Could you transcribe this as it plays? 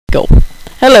Go.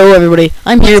 Hello, everybody.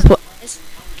 I'm here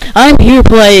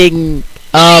playing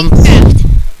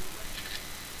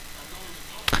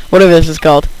whatever this is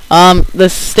called. The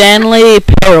Stanley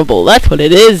Parable. That's what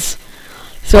it is.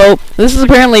 So this is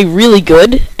apparently really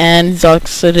good, and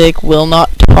Zoxidic will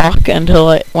not talk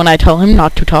until when I tell him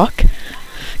not to talk,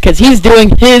 because he's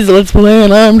doing his Let's Play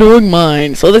and I'm doing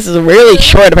mine. So this is really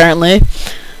short, apparently.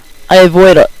 I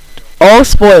avoid all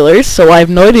spoilers, so I have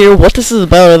no idea what this is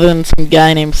about other than some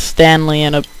guy named Stanley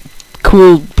and a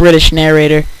cool British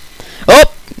narrator.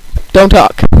 Oh! Don't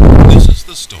talk. This is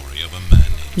the story of a man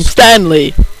named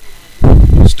Stanley.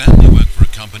 Stanley worked for a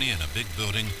company in a big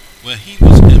building where he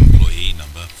was employee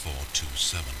number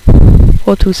 427.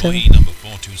 427. Employee number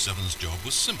 427's job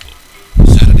was simple. He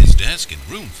sat at his desk in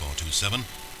room 427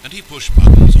 and he pushed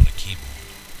buttons on a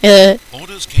keyboard.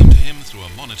 Orders came to him through a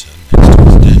monitor next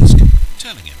to his desk,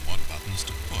 telling him what buttons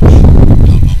to push,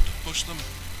 how long to push them,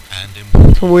 and in what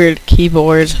It's a weird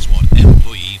keyboard. This is what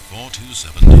employee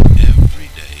 427 did every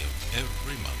day of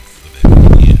every month of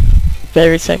every year.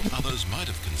 Very second. Others might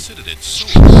have considered it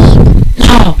sore.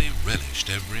 Stanley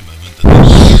relished every moment that the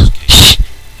orders came,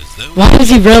 as though Why does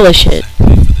he relish it?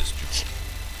 exactly for this job.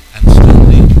 And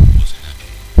Stanley was happy.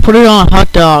 Put it on a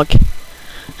hot dog.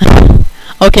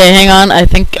 Okay, hang on. I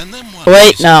think. And then one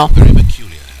Wait, day no. something very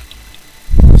peculiar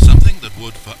happened. Something that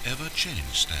would forever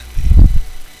change Stanley.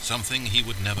 Something he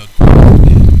would never quite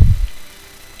forget.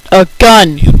 A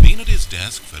gun. He had been at his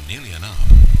desk for nearly an hour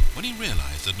when he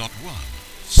realized that not one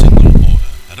single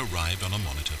order had arrived on a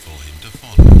monitor for him to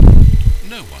follow.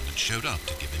 No one had showed up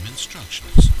to give him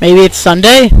instructions. Maybe it's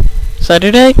Sunday?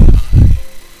 Saturday?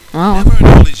 Oh. Never in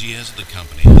all his years at the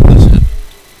company had this happened.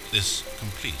 This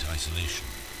complete isolation.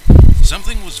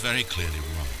 Something was very clearly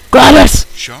wrong. Gladys!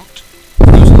 Shocked,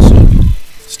 frozen solid,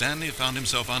 Stanley found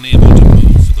himself unable to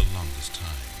move for the longest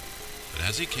time. But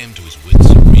as he came to his wits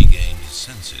and regained his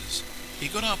senses, he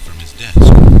got up from his desk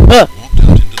and walked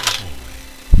out into the hallway.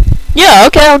 Yeah,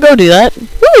 okay, I'll go do that.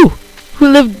 Woo! Who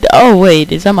lived... Oh,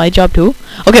 wait, is that my job too?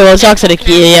 Okay, well, Zoxidic,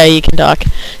 yeah, you can talk.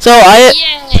 So,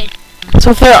 Yay!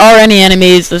 So if there are any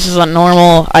enemies, this isn't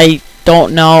normal. I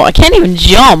don't know. I can't even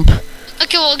jump.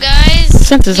 Okay, well, guys,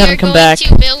 Senses haven't come back. we're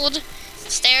going to build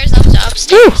stairs up to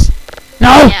upstairs.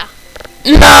 No! Yeah.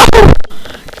 No!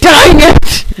 Dang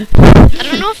it! I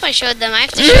don't know if I showed them. I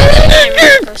have to show them when I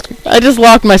really first I just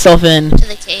locked myself in. to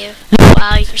the cave.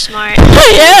 Wow, you're smart.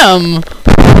 I am!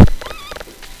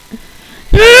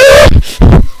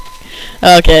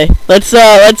 Okay, let's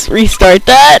restart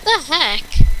that. What the heck?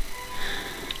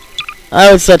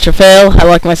 That was such a fail. I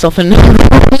locked myself in the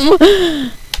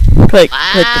room. Click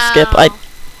the skip.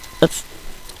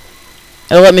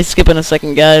 It'll let me skip in a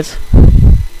second, guys.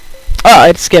 Oh,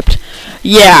 it skipped.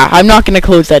 Yeah, I'm not gonna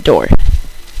close that door.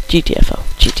 GTFO.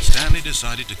 GTFO. Stanley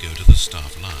decided to go to the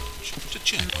staff lounge to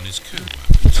check on his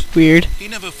co-workers. Weird. He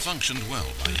never functioned well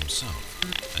by himself,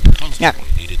 and constantly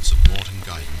needed support and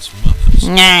guidance from others.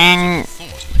 Nyang. The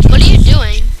thought of What are you turning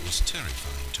doing? was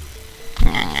terrifying to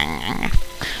him.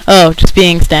 Oh, just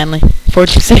being Stanley.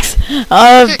 426.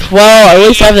 Well, at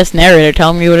least I have this narrator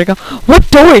telling me where to go. What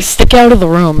doors stick out of the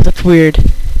room? That's weird.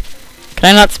 Can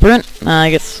I not sprint? I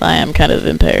guess I am kind of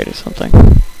impaired or something.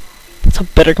 It's a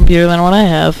better computer than what I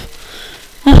have.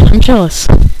 I'm jealous.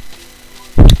 Stanley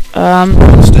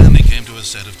came to a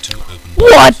set of two open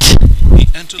doors. What? He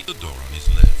entered the door on his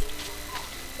left.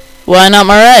 Why not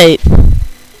my right?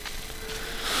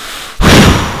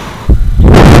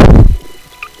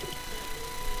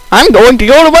 I'm going to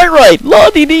go to my right.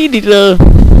 La-dee-dee-dee-da.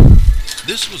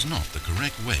 This was not the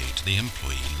correct way to the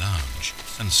employee lounge,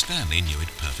 and Stanley knew it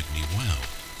perfectly well.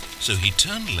 So he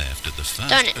turned left at the first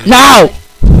Darn it. open Now! door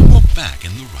and walked back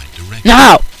in the right direction.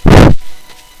 Now!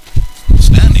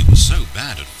 Stanley was so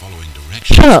bad at following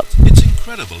directions. Shut up. It's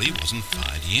incredible he wasn't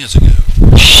fired years ago.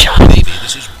 Shut up. Maybe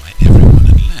this is why everyone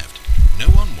had left. No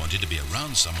one wanted to be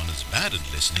around someone as bad at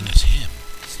listening as him.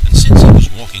 And since he was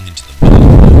walking into the middle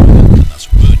of nowhere and thus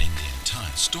ruining the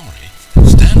entire story,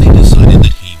 Stanley decided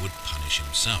that he would punish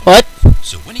himself. What?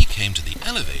 So when he came to the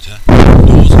elevator, the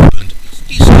doors opened,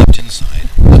 he stepped inside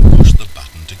and pushed the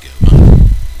button to go up.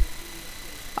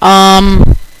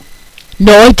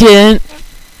 No I didn't.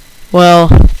 Well,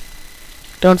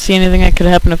 don't see anything that could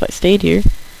happen if I stayed here.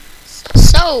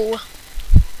 So,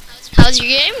 how's your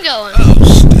game going? Oh,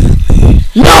 Stanley.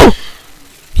 No!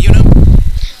 You know,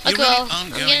 Okay, you well, really aren't I'm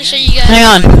going gonna show anywhere. you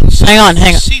guys. Hang on.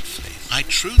 Deceitfully, I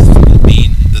truthfully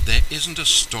mean that there isn't a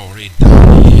story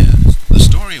down here. The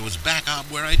story was back up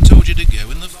where I told you to go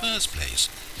in the first place.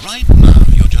 Right now,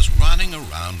 you're just running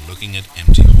around looking at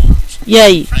empty halls.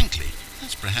 Yay. Frankly,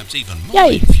 that's perhaps even more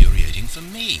Yay. infuriating for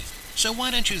me. So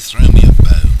why don't you throw me a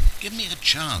bone? Give me a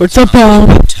chance. What's up, Let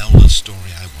me tell the story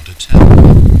I want to tell.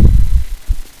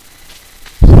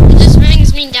 This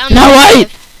brings me down. No, wait!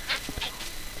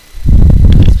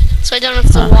 So I don't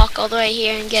have to walk all the way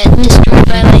here and get destroyed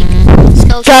by like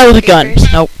skeleton Try with a gun.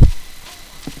 creepers. Nope.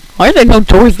 Why are there no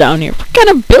doors down here? What kind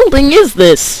of building is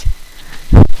this?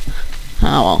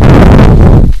 Oh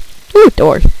well. Ooh,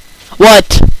 door.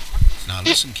 What? Now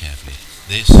listen carefully.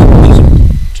 This is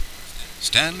important.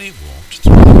 Stanley walked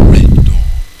through the red door.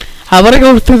 How about I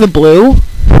go through the blue?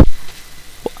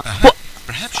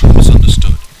 Perhaps you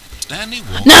misunderstood. Stanley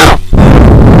walked No! through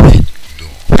the red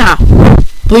door. Now,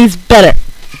 blue's better.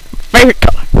 Favorite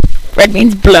color. Red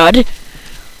means blood.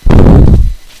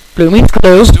 Blue means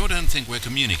glue. Still don't think we're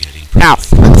communicating Now,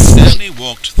 properly. Stanley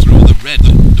walked through the red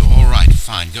door. All right,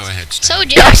 fine. Go ahead, So Stanley.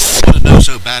 did yes! You want to know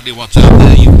so badly what's out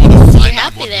there. You want to find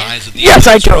out happy what there. lies at the Yes,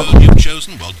 end I of do. this road you've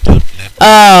chosen. Well, don't let.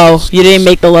 Oh, you didn't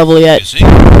make the level You yet. see,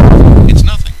 it's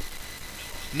nothing.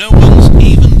 No one's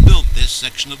even built this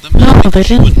section of the map No, they because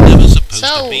you were didn't. never supposed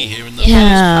So, to be here in the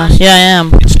Yeah, first place. yeah, I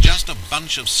am. It's just a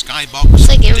bunch of skybox What's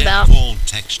that game dead about? wall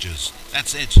textures.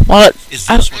 That's it. What? Is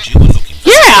this what you were looking for?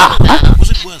 Yeah! Was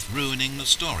it worth ruining the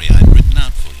story I'd written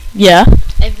out for you? Yeah.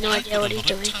 I have no I idea put what a he's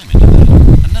lot of doing. time into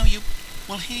that. And now you,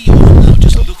 well, here you are now,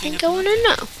 just I looking think at I want to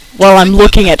know. Well, I'm Think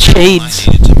looking that at that's all shades.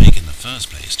 I needed to make in the first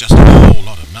place, just a whole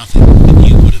lot of nothing, and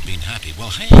you would have been happy. Well,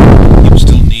 hey, you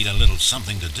still need a little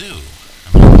something to do.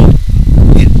 I mean,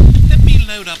 here, let me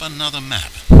load up another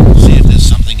map. See if there's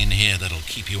something in here that'll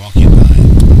keep you occupied.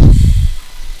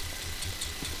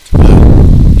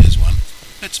 Here's one.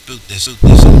 Let's boot this up.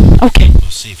 Okay.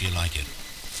 We'll see if you like it.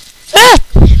 Ah!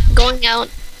 Going out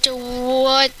to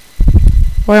what?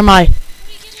 Where am I?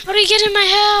 How do you get in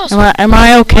my house? Am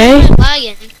I okay? Why am I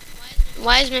lagging?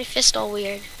 Why is my fist all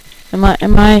weird? Am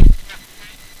I?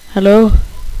 Hello?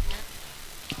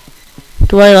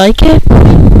 Do I like it?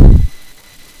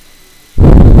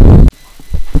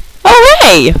 Oh,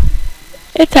 hey!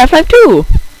 It's Half-Life 2!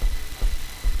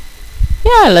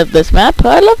 Yeah, I love this map.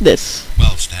 I love this.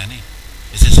 Well, Stanley,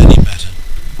 is this any better?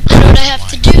 I know what I have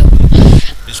to do.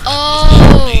 This map was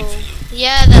not made for you.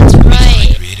 Yeah, that's I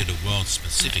right. created a world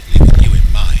specifically with you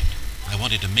in mind. I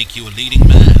wanted to make you a leading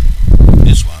man.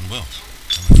 This one, well,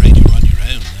 I'm afraid you're on your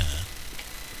own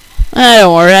there.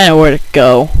 Don't worry, I know where to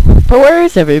go. But where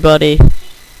is everybody?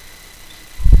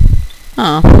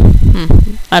 Oh.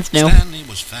 That's new. Stanley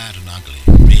was fat and ugly,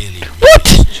 really What?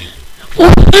 stupid.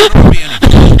 Probably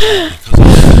only did it because of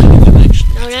the family connection.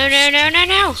 No, no, no, no, no,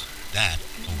 no. That,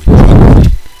 or with drug money.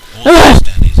 Also,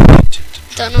 Stanley's addicted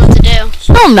to Don't drugs. know what to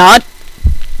do. No, I'm not.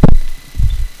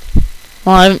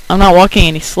 Well, I'm not walking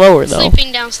any slower, though.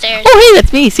 Sleeping downstairs. Oh, hey,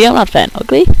 that's me. See, I'm not fat and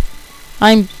ugly.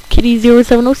 I'm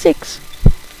Kitty0706.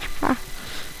 Ah.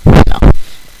 No.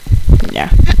 Yeah,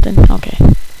 then, okay.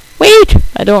 Wait!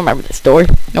 I don't remember this door.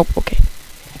 Nope, okay.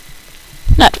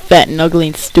 Not fat and ugly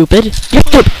and stupid. You're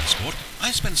stupid. Sport, I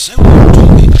spent so long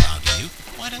talking about you.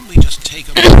 Why don't we just take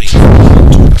a break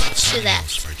and talk about something that.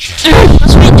 else for a change?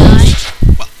 Must we die?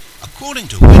 Well, according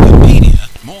to Wikipedia,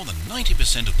 more than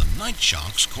 90% of the night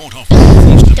sharks caught off the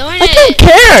northeastern Darn I don't it.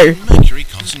 care! mercury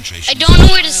concentration. I don't know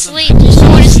where to sleep. There's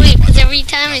nowhere to sleep because every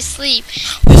time I sleep,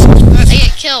 This is I fascinating.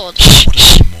 get killed. What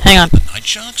are you, more Hang on. like the night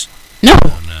sharks? No!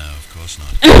 Oh no, of course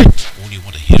not. All you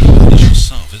want to hear about is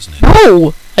yourself, isn't it?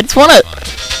 No! I just wanna...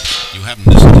 Fine. You haven't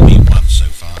listened to me once so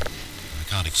far. I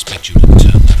can't expect you to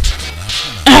turn that around now,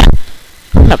 can I?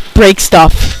 I'm gonna break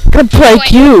stuff. I'm gonna break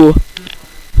Wait. you!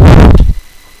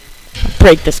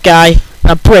 Break this guy.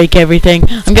 I'm gonna break everything.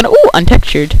 I'm gonna... Ooh,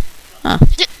 untextured. Huh.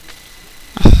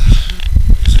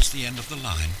 Is this the end of the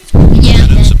line? Yeah, I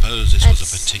don't that- suppose this was a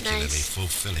that's particularly nice.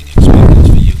 fulfilling experience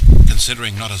for you,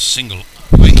 considering not a single...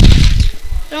 Wait,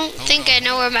 I don't think I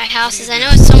know where my house is. I know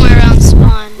it's somewhere around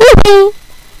spawn. Woohoo!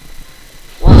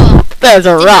 Whoa. There's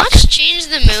a Did rock. Notch change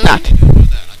the moon? Not. I don't know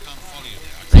that. I can't follow you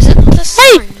there. Or is it the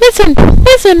Hey, sun?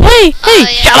 listen, hey, Oh, yeah,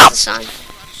 shut it's up! the sun.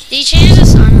 Did he change the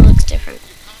sun? It looks different.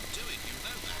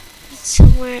 It's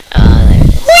somewhere. Oh, there it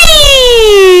is.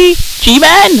 Whee!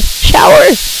 G-Man!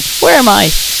 Shower! Where am I?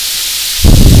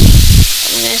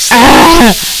 I'm gonna sleep.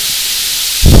 Ah!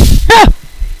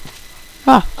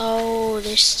 Ah! Oh,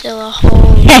 there's still a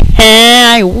hole.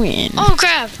 I win. Oh,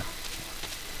 crap.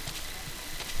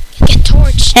 Get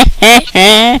torched.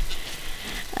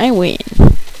 I win.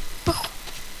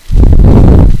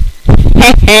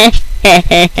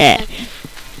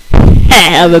 I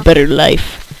have a better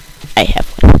life. I have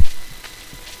one.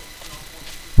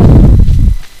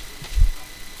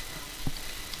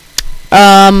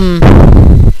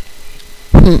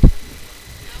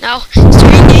 No, it's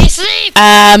during day sleep.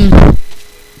 Um.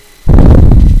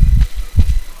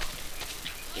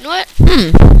 You know what?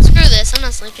 Hmm. Screw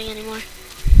sleeping anymore.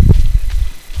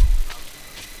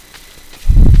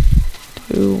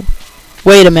 Ooh.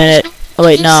 Wait a minute. Oh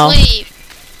wait, no. Sleep.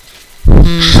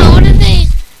 Hmm. How did they?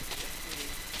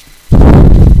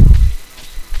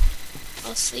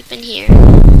 I'll sleep in here.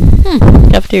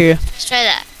 Cafeteria. Let's try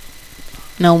that.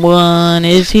 No one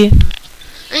is here.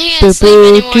 I can't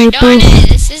sleep anymore. Darn it!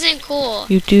 This isn't cool.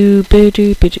 You do.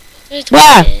 It's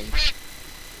Wah! weird.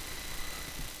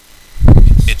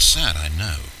 It's sad, I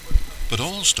know, but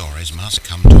all stories must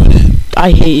come to an end.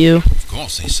 I hate you. Of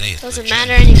course, they say it's Doesn't the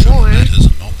matter journey that anymore. matters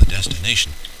and not the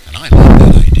destination, and I like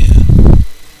that idea.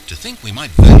 To think we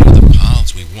might value the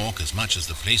paths we walk as much as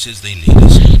the places they lead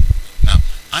us. Now,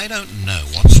 I don't know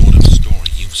what sort of story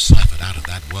you've ciphered out of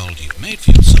that world you've made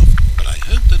for yourself, but I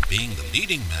hope that being the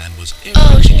leading man was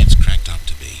everything it's cracked up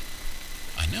to be.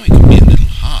 I know it can be a little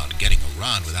hard getting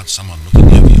around without someone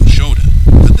looking over your shoulder,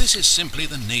 but this is simply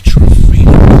the nature of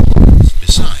freedom.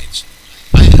 Besides,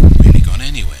 I haven't really gone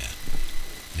anywhere.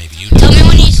 Maybe you Tell me don't.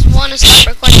 when you want to stop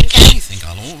recording, I Ken. think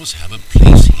I'll always have a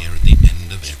place here at the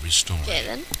end of every story. Okay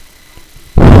then.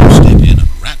 Step in and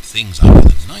wrap things up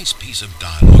with a nice piece of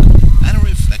dialogue and a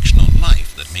reflection on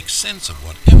life that makes sense of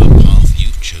whatever path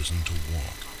you've chosen to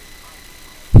walk.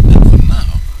 And for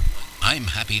now,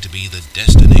 I'm happy to be the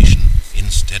destination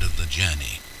instead of the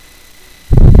journey.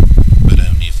 But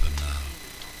only for now.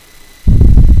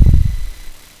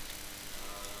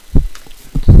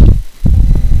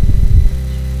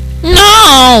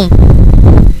 No!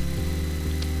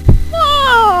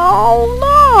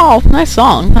 No! Nice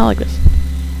song. I like this.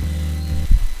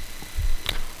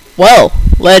 Well,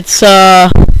 let's, oh,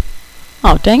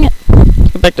 dang it.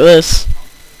 Let's go back to this.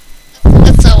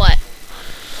 That's so what?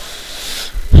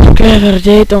 Okay, I got a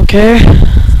date, don't care.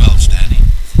 Well, Stanley,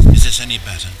 is this any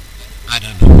better? I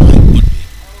don't know why it would be.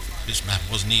 This map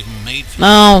wasn't even made for you.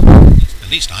 No. At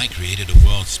least I created a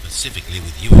world specifically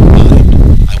with you in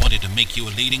mind. I wanted to make you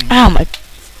a leading man. Ow, my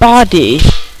body.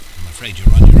 I'm afraid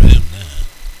you're on your own there.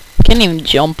 Can't even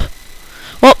jump.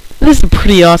 Well, this is a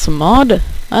pretty awesome mod.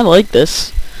 I like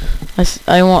this.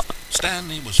 I want...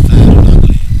 Stanley was fat and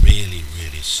ugly and really,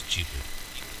 really stupid.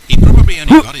 He probably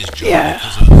only got his job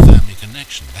because of a family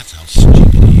connection. That's how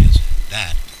stupid he is.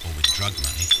 That, or with drug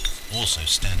money. Also,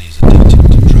 Stanley's addicted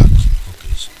to drugs and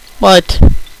hookers. What?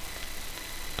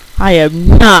 I am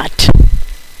not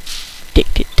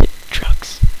addicted to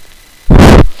drugs.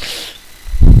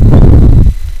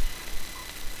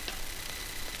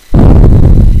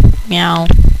 Meow.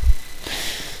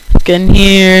 Let's get in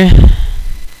here.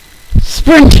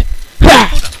 Sprint! Ha!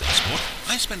 Hold up there, sport.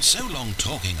 I spent so long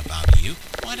talking about you.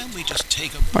 Why don't we just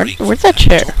take a break Where's from that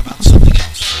chair? and talk about something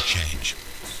else for a change?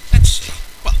 Let's see.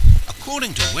 Well,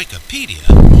 according to Wikipedia,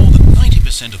 more than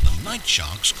 90% of the night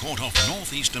sharks caught off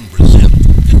northeastern Brazil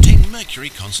contain mercury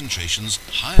concentrations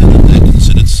higher than they're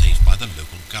considered safe by the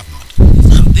local government.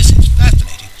 Now, this is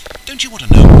fascinating. Don't you want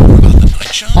to know more about the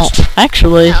night sharks? Oh,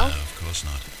 actually... No. No, of course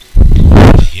not.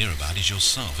 All you hear about is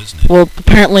yourself, isn't it? Well,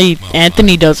 apparently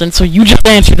Anthony doesn't, so you just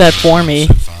answered that for me.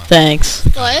 So far. Thanks.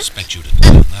 Can't What? expect you to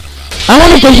turn that around. I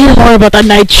wanted to hear more about the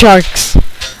night sharks.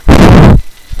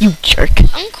 You jerk.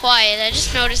 I'm quiet. I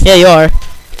just noticed. Yeah, you are.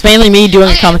 It's mainly me doing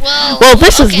a Okay, comment. well, Well,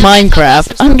 this is okay,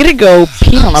 Minecraft. I'm gonna go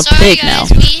pee on a sorry pig now.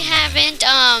 guys, we haven't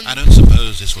I don't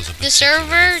suppose this was a the server,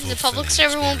 particularly the public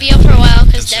fulfilling server won't be up experience, for a while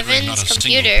because considering not Devin's a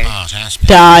single computer part aspect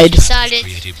Died. was decided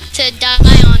created with to you.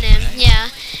 die on him. Yeah,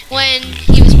 when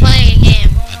he was playing a game.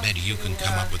 I bet you can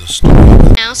come up with a story.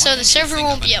 Now, so the server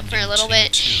won't be up for a little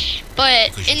bit,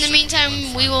 but in the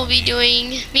meantime, we will be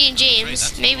doing me and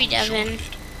James, maybe Devin,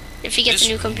 if he gets a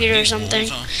new computer or something.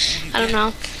 I don't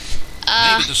know.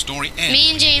 Maybe the story ends me and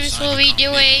when you James decide will you be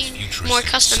can't live doing in futuristic more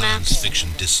custom science maps. fiction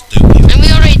dystopia. And we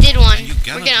already did one. And you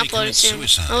We're gonna gallantly upload commit it soon.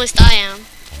 suicide. At least I am.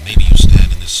 Or maybe you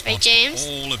stand in this spot Right, James?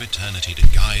 all of eternity to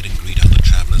guide and greet other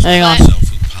travelers Hang like on. yourself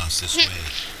who pass this way.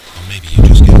 Or maybe you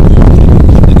just get bored and you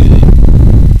quit the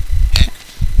game. Heck,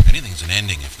 anything's an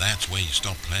ending if that's where you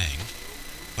stop playing.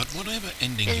 But whatever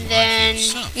ending you And like then, for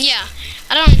yourself, yeah,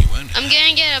 Stanley, you won't I'm have gonna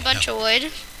to get a need bunch of help.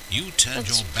 wood. You turned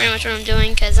That's your pretty back much on what I'm me. doing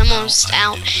because I'm Now almost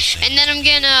I'll out. do the same. And then I'm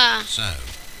gonna So,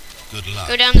 good luck.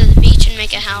 go down to the beach and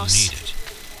make a You'll house. need it.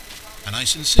 And I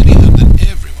sincerely hope that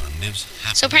everyone lives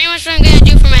happily. So pretty much what I'm gonna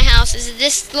do for my house is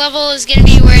this level is gonna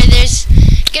be where there's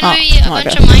gonna be a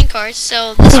bunch of minecarts.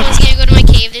 So this one's gonna go to my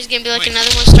cave. There's gonna be like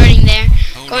another one starting there,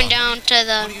 going down to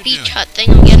the beach hut thing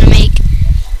I'm gonna make.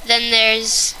 Then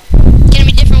there's gonna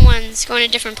be different ones going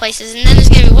to different places, and then there's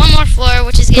gonna be one more floor,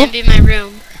 which is gonna be my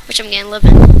room, which I'm gonna live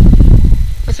in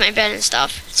with my bed and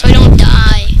stuff, so I don't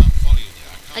die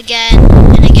again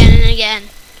and again and again.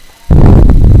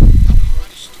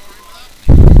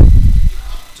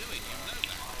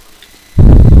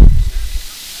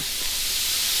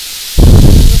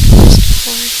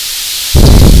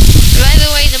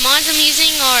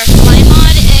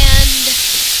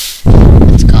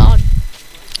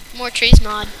 trees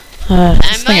mod.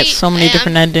 This thing has so many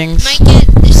different endings.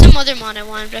 There's some other mod I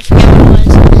wanted, but I forget what it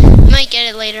was. I might get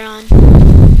it later on.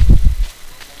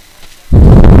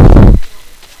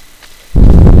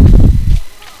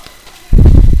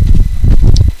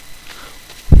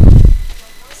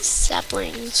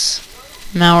 Saplings.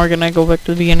 Now we're gonna go back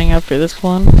to the beginning after this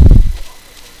one.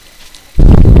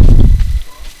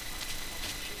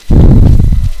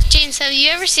 James, have you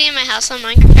ever seen my house on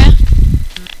Minecraft?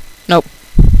 Nope.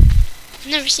 I've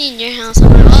never seen your house on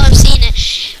Minecraft. Well, I've seen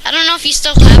it. I don't know if you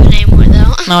still have it anymore,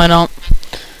 though. No, I don't.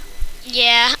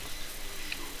 Yeah.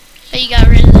 But you got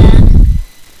rid of that.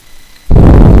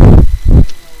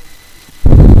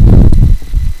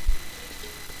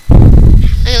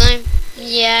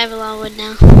 Yeah, I have a lot of wood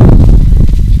now.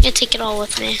 I'm gonna take it all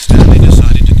with me. Stanley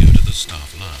decided to go to the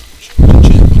staff lounge to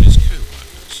check on his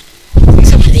co-workers.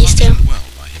 Except for these two. He well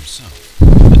by himself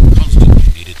and constantly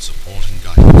needed support and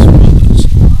guidance from others,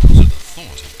 so the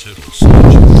thought of total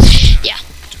solitude was Yeah.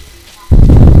 to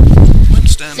him. When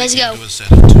Stanley Let's came go. to a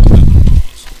set of 2 open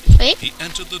doors, Wait. he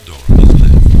entered the door on his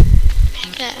left.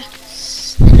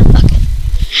 Pickaxe. And a bucket.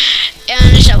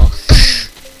 And a shovel.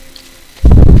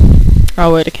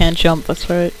 Oh wait, I can't jump, that's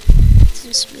right.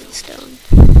 Some smooth stone.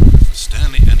 As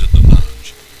Stanley entered the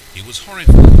lounge, he was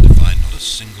horrified to find not a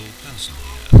single person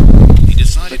here. He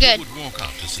decided he would walk up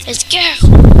to see Let's his go.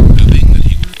 boss, hoping that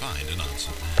he would find an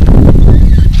answer there.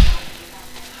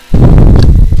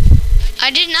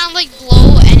 I did not like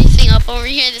blow anything up over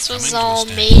here. This was Coming to a all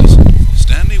staircase, made.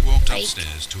 Stanley walked Right.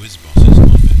 upstairs to his boss's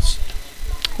office.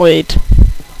 Wait.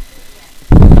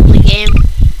 The game.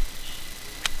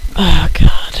 Oh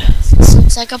god. This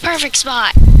looks like a perfect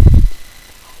spot.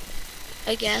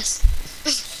 I guess.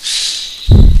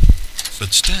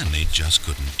 But Stanley just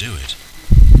couldn't do it.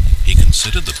 He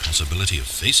considered the possibility of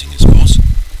facing his boss,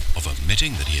 of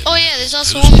admitting that he had... Oh yeah, there's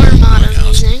also one more mod I'm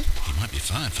using. He might be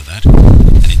fired for that.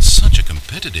 And in such a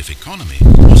competitive economy,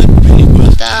 was it really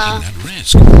worth taking that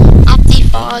risk?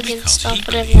 Optifog and Because stuff, he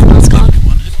whatever believed that one's called.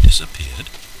 everyone had disappeared.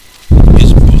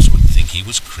 His boss would think he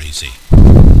was crazy.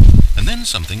 And then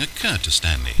something occurred to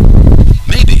Stanley.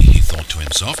 Maybe, he thought to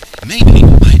himself, maybe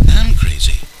I am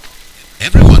crazy.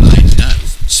 Everyone I know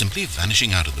simply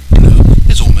vanishing out of the blue,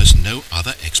 there's almost no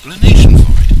other explanation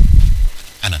for it.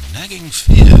 And a nagging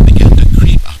fear began to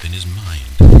creep up in his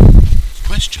mind.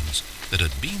 Questions that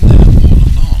had been there all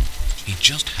along. He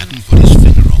just hadn't put his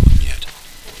finger on them yet.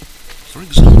 For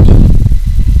example,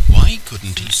 why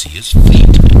couldn't he see his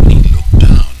feet when he looked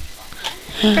down?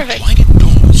 Perfect. Why did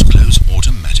doors close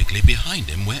automatically behind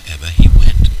him wherever he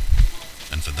went?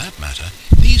 And for that matter,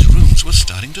 these rooms were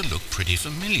starting to look pretty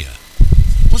familiar.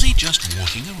 Was he just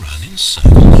walking around in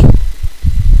circles?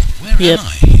 Where am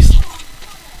I, he thought.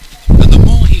 And the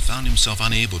more he found himself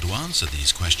unable to answer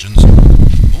these questions,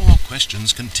 more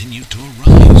questions continued to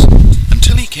arise,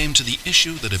 until he came to the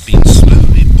issue that had been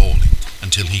slowly boiling,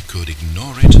 until he could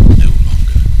ignore it no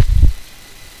longer.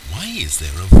 Why is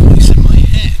there a voice in my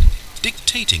head,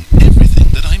 dictating everything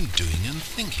that I'm doing and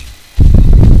thinking?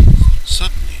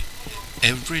 Suddenly,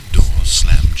 every door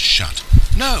slammed shut.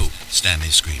 No! Stanley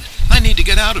screamed. I need to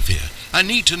get out of here. I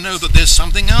need to know that there's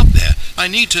something out there. I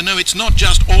need to know it's not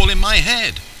just all in my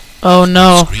head. Oh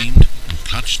no. He screamed and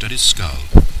clutched at his skull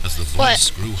as the voice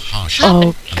grew harsher.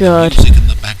 Oh and god. the music in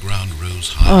the background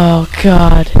rose higher. Oh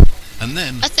god. And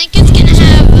then I think it's gonna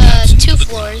have 2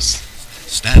 floors.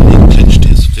 Stanley clenched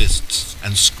his fists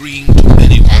and screamed to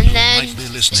anyone And who then might be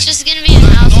listening. it's just gonna be a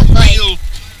house not with like, real.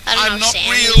 I don't I'm know, not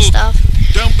sand real. and stuff.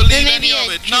 Don't Then believe maybe any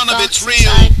of a it. None of it's jukebox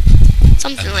real. inside.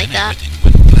 Something And like then that. everything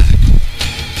went black.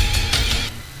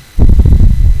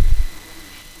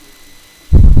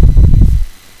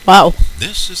 Wow.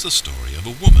 This is the story of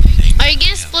a woman named Are you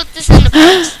gonna Mariella. split this into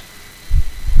parts?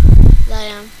 I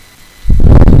am.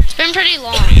 It's been pretty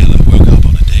long. Mariella woke up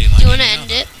on a day like Do you wanna any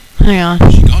end other. it? Hang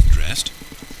on. She got dressed,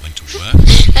 went to work,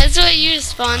 That's what you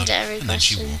respond to every and then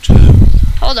she question. walked home.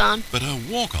 Hold on. But her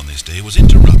walk on this day was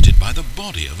interrupted by the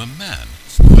body of a man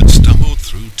who had stumbled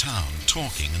through town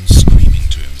talking and screaming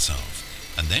to himself,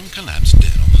 and then collapsed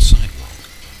dead on the sidewalk.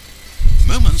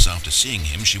 Moments after seeing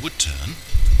him, she would turn,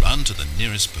 run to the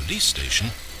nearest police station,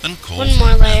 and call One for more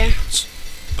an layer. ambulance.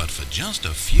 But for just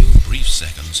a few brief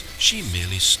seconds, she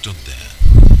merely stood there,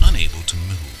 unable to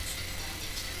move.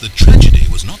 The tragedy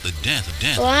was not the death of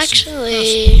death. Well, of a single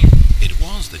actually, person. It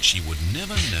was that she would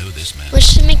never know this man. we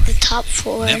should make the top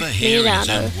 4 Never hear made in out his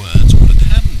own of. words what had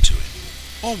happened to him,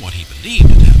 or what he believed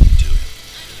had happened to him.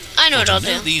 I know what For I'll to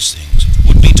know do. these things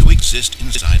would be to exist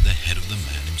inside the head of the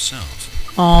man himself.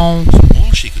 All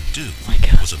she could do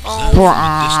was observe from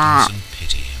a distance and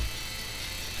pity him.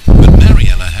 But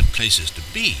Mariella had places to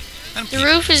be, and The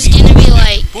roof is gonna be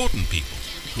like... important people.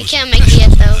 I can't make it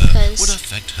yet though, because would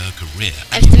affect her career.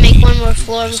 I have to make one more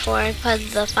floor before I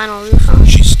put the final roof on.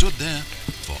 She stood there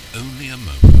for only a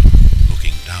moment,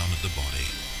 looking down at the body,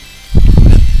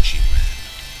 and then she ran.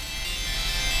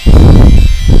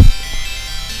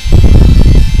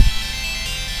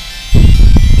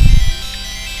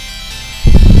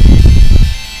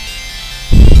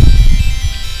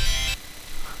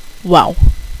 Wow.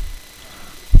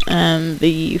 And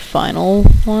the final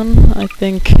one, I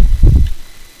think.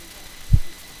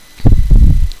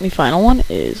 The final one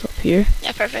is up here.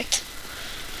 Yeah, perfect.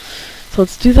 So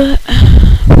let's do that.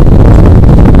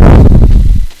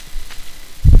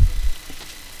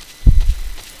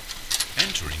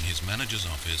 Entering his manager's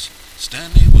office,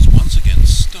 Stanley was once again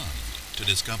stunned to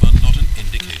discover not an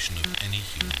indication of any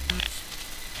human life.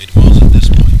 It was at this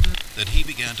point that he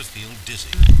began to feel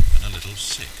dizzy and a little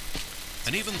sick,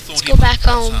 and even thought he might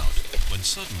pass out, when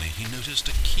suddenly he noticed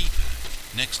a keypad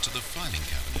next to the filing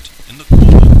cabinet in the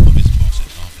corner of his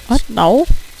boss's office. What? No.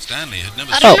 Stanley had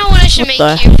never I don't know what I should make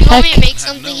here. If you want me to make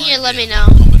something here, let me know.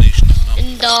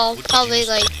 And I'll probably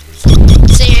like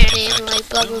say your name, like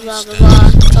blah blah blah blah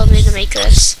blah. Told me to make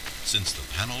this. Since the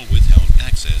panel withheld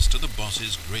access to the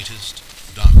boss's greatest,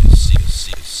 darkest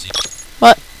secret.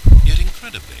 What? Yet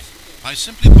incredibly, by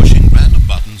simply pushing random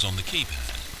buttons on the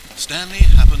keypad, Stanley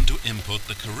happened to input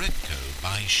the correct code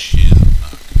by sheer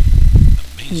luck.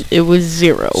 Amazing. It was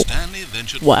 0. Stanley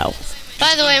ventured Wow.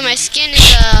 By the way, my skin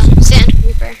is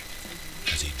sandpaper.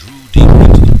 as he drew deeper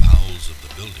into the bowels of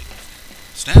the building.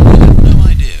 Stanley had no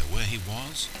idea where he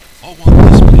was or what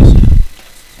this place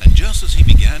had. And just as he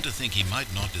began to think he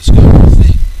might not discover a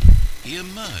thing, he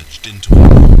emerged into a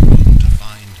long room to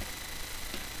find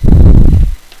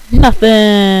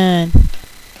Nothing.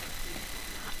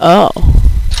 Oh.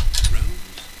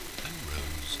 rows and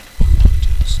rows of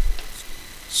monitors.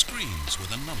 Screens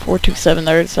with a number. 427.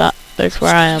 There's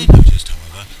where I am. Stanley noticed,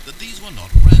 however, that these were not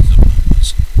random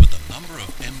numbers, but the number of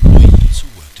employees who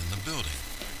worked in the building,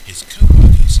 his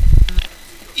co-workers.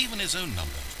 Even his own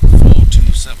number,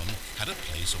 427, had a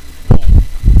place on the wall.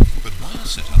 But why a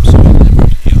setup so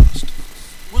elaborate, he asked.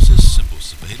 Was this simple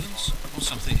surveillance, or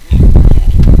something even more?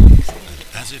 And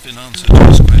as if in answer to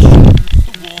his question,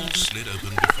 the wall slid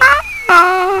open before him,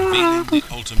 revealing the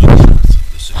ultimate truth of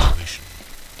the situation.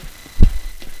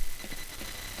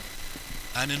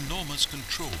 An enormous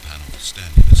control panel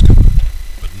Stanley discovered,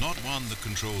 but not one that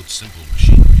controlled simple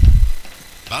machinery.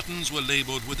 Buttons were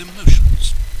labeled with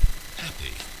emotions.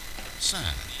 Happy,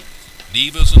 sad.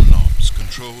 Levers and knobs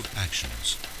controlled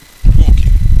actions.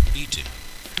 Walking, eating,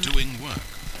 doing work,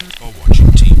 or watching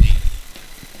TV.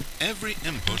 Every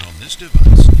input on this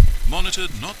device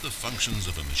monitored not the functions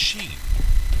of a machine,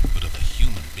 but of a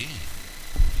human being.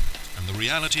 And the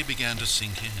reality began to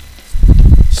sink in.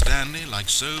 Stanley, like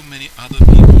so many other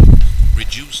people,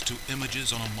 reduced to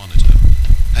images on a monitor,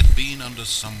 had been under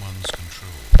someone's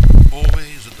control,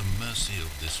 always at the mercy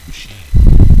of this machine.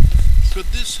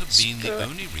 Could this have been the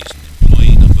only reason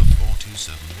employee number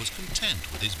 427 was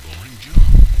content with his boring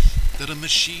job? That a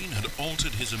machine had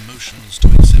altered his emotions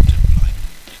to accept him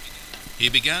blindly? He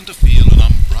began to feel an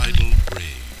unbridled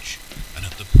rage, and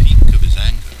at the peak of his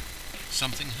anger,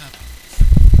 something happened.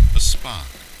 A spark.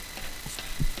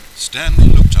 Stanley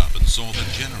looked up and saw the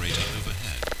generator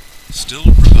overhead, still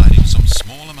providing some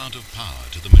small amount of power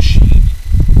to the machine,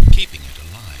 keeping it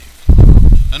alive.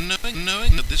 And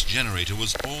knowing that this generator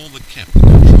was all that kept the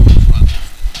controls running,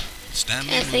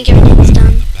 Stanley I think everything's moved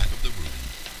done. to the back of the room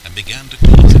and began to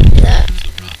climb That.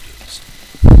 the rafters.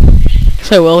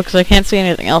 So well, because I can't see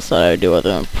anything else that I would do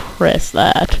other than press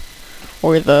that.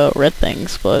 Or the red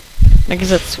things, but I guess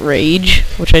that's rage,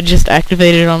 which I just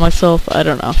activated on myself. I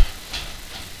don't know.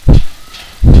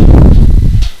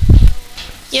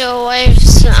 Yo,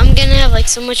 I'm gonna have like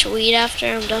so much weed after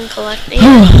I'm done collecting.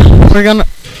 We're gonna...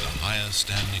 The higher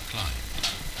Stanley climbed,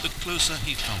 the closer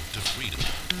he felt to freedom.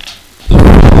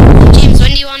 James,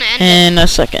 when do you want to end it? In a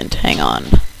second, hang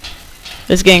on.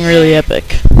 It's getting really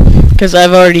epic. Because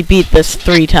I've already beat this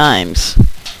 3 times.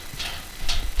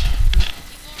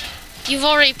 You've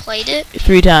already played it?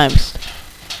 3 times.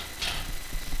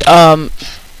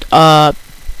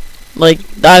 Like,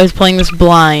 I was playing this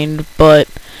blind, but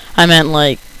I meant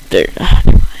like, there.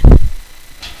 Never mind.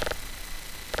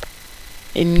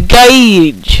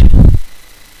 Engage!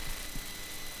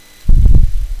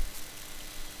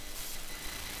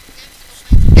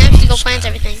 Now I have to go plant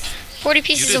everything. 40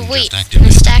 pieces of wheat and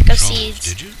a stack of seeds.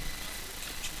 Did you?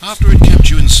 After it kept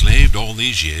you enslaved all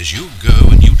these years, you go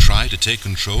and you try to take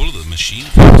control of the machine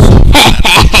for yourself.